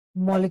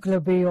Molecular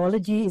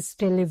biology is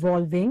still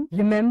evolving.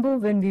 Remember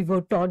when we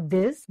were taught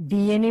this,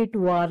 DNA to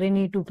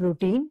RNA to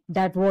protein,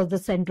 that was the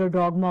central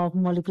dogma of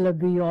molecular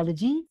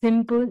biology.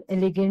 Simple,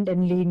 elegant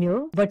and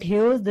linear. But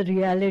here's the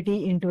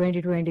reality in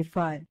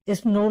 2025.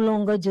 It's no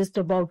longer just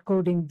about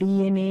coding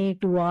DNA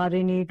to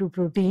RNA to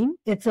protein.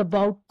 It's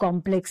about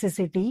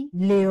complexity,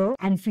 layer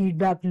and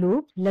feedback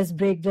loop. Let's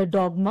break the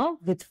dogma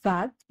with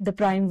facts. The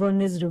prime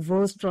one is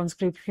reverse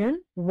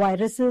transcription.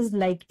 Viruses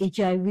like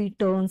HIV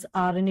turns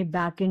RNA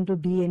back into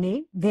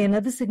DNA. The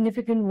another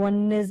significant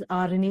one is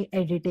RNA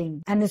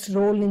editing and its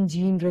role in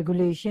gene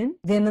regulation.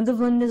 The another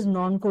one is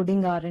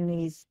non-coding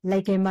RNAs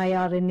like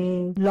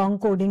miRNA,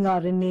 long-coding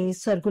RNA,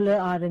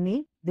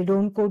 circRNA. They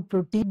don't code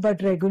protein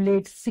but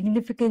regulate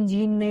significant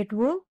gene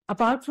network.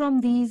 Apart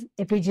from these,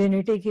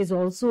 epigenetic is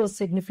also a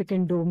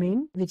significant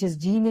domain, which is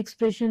gene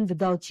expression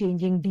without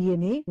changing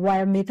DNA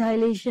via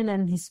methylation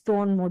and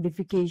histone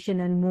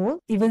modification and more.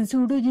 Even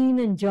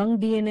pseudogene and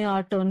junk DNA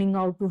are turning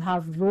out to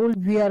have role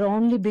we are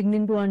only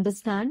beginning to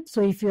understand.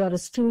 So if you are a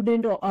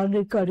student or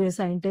early career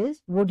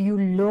scientist, what you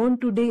learn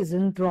today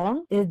isn't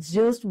wrong. It's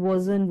just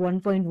version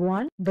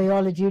 1.1.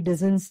 Biology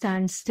doesn't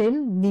stand still,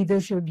 neither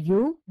should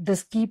you.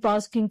 Just keep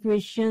asking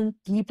questions,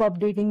 keep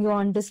updating your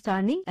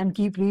understanding and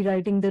keep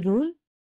rewriting the rule.